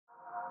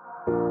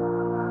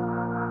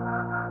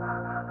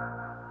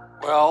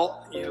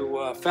Well,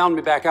 you found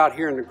me back out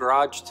here in the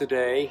garage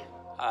today.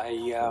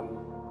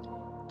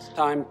 It's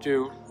time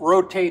to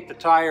rotate the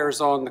tires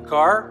on the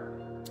car.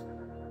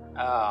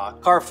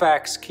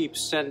 Carfax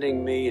keeps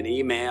sending me an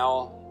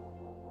email.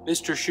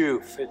 Mr.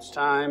 Schoof, it's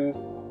time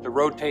to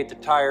rotate the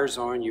tires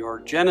on your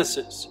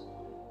Genesis.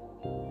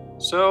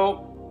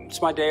 So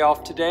it's my day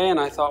off today, and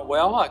I thought,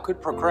 well, I could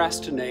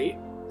procrastinate.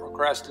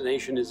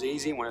 Procrastination is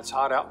easy when it's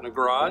hot out in the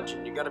garage.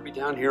 You got to be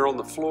down here on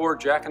the floor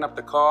jacking up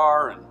the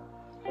car and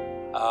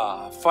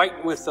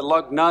fighting with the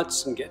lug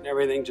nuts and getting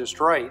everything just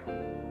right.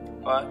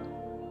 But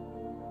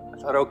I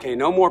thought, okay,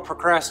 no more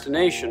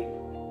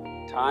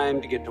procrastination.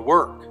 Time to get to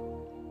work.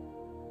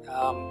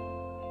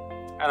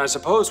 And I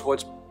suppose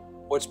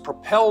what's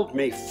propelled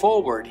me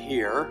forward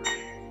here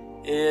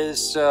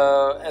is,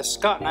 as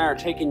Scott and I are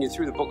taking you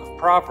through the book of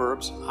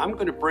Proverbs, I'm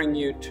going to bring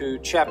you to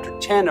chapter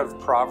 10 of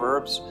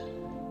Proverbs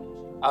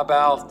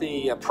about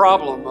the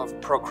problem of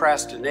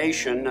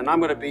procrastination, and I'm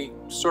going to be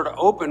sort of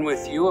open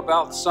with you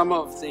about some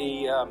of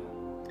the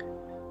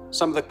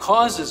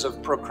causes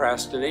of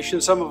procrastination,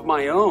 some of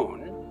my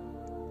own,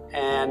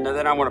 and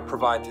then I want to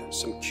provide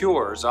some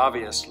cures,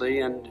 obviously.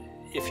 And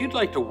if you'd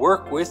like to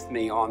work with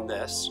me on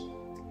this,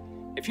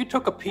 if you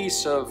took a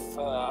piece of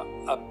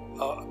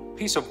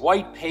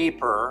white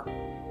paper,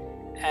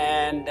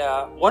 and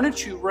why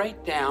don't you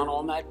write down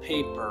on that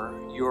paper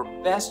your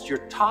best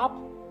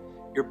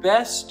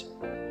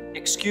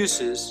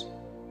excuses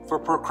for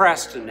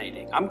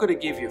procrastinating. I'm going to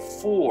give you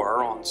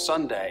 4 on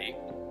Sunday.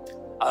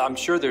 I'm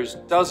sure there's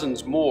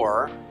dozens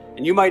more,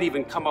 and you might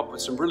even come up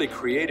with some really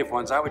creative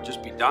ones. I would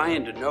just be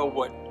dying to know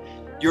what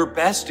your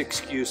best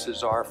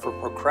excuses are for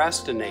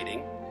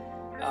procrastinating.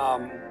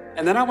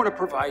 And then I want to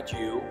provide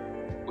you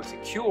with a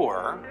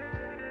cure.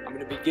 I'm going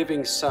to be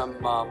giving some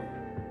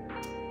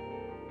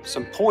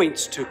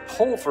points to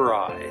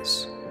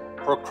pulverize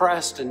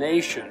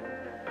procrastination.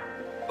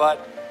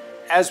 But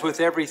as with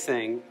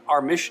everything,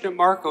 our mission at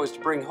Marco is to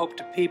bring hope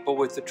to people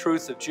with the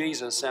truth of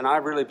Jesus, and I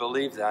really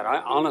believe that.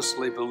 I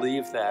honestly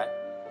believe that.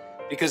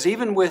 Because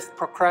even with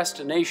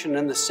procrastination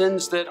and the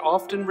sins that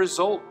often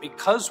result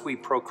because we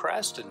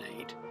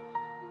procrastinate,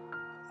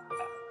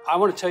 I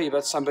want to tell you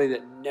about somebody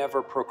that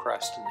never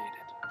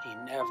procrastinated. He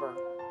never,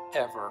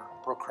 ever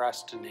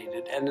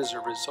procrastinated, and as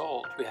a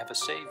result, we have a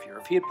Savior.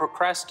 If he had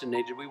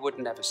procrastinated, we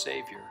wouldn't have a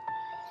Savior.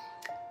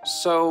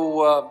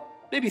 So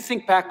maybe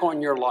think back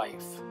on your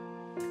life.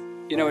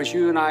 You know, as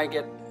you and I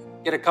get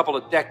a couple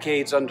of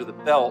decades under the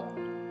belt,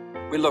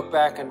 we look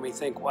back and we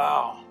think,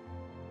 wow,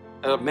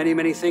 many,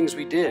 many things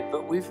we did,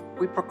 but we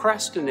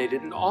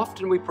procrastinated, and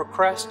often we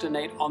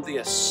procrastinate on the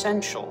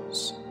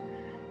essentials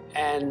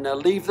and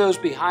leave those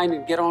behind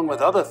and get on with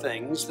other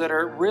things that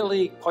are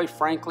really, quite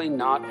frankly,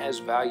 not as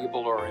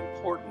valuable or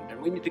important.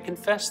 And we need to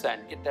confess that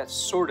and get that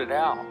sorted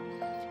out.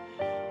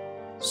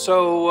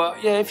 So,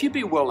 yeah, if you'd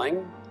be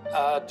willing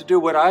to do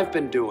what I've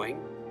been doing,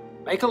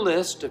 make a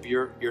list of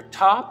your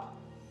top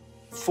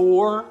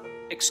 4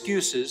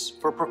 excuses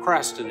for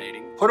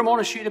procrastinating. Put them on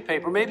a sheet of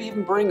paper, maybe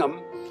even bring them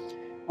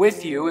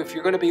with you. If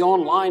you're going to be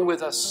online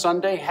with us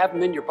Sunday, have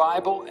them in your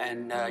Bible,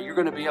 and you're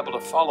going to be able to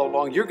follow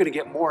along. You're going to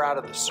get more out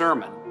of the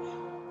sermon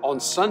on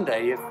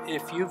Sunday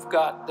if you've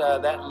got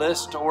that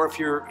list, or if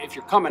you're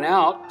coming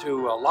out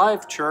to a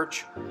live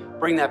church,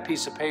 bring that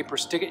piece of paper,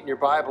 stick it in your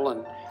Bible,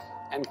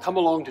 and come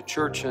along to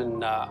church.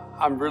 And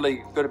I'm really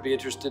going to be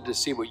interested to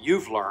see what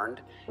you've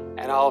learned,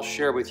 and I'll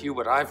share with you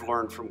what I've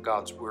learned from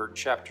God's Word,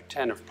 chapter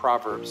 10 of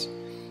Proverbs.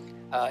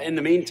 In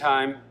the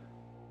meantime,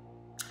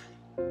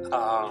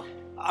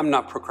 I'm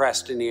not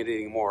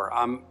procrastinating anymore.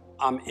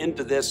 I'm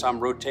into this. I'm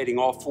rotating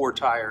all 4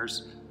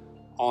 tires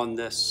on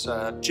this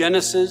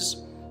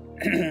Genesis,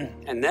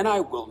 and then I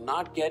will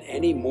not get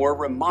any more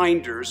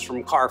reminders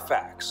from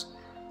Carfax.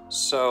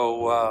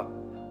 So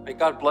may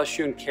God bless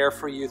you and care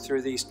for you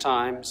through these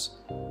times.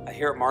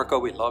 Here at Marco,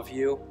 we love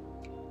you.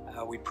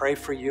 We pray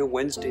for you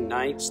Wednesday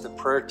nights. The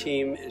prayer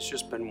team has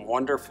just been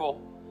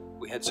wonderful.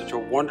 We had such a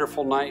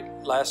wonderful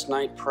night last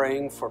night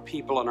praying for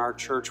people in our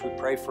church. We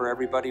pray for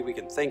everybody we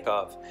can think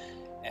of.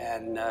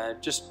 And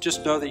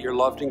just know that you're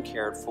loved and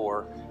cared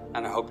for,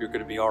 and I hope you're going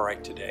to be all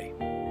right today.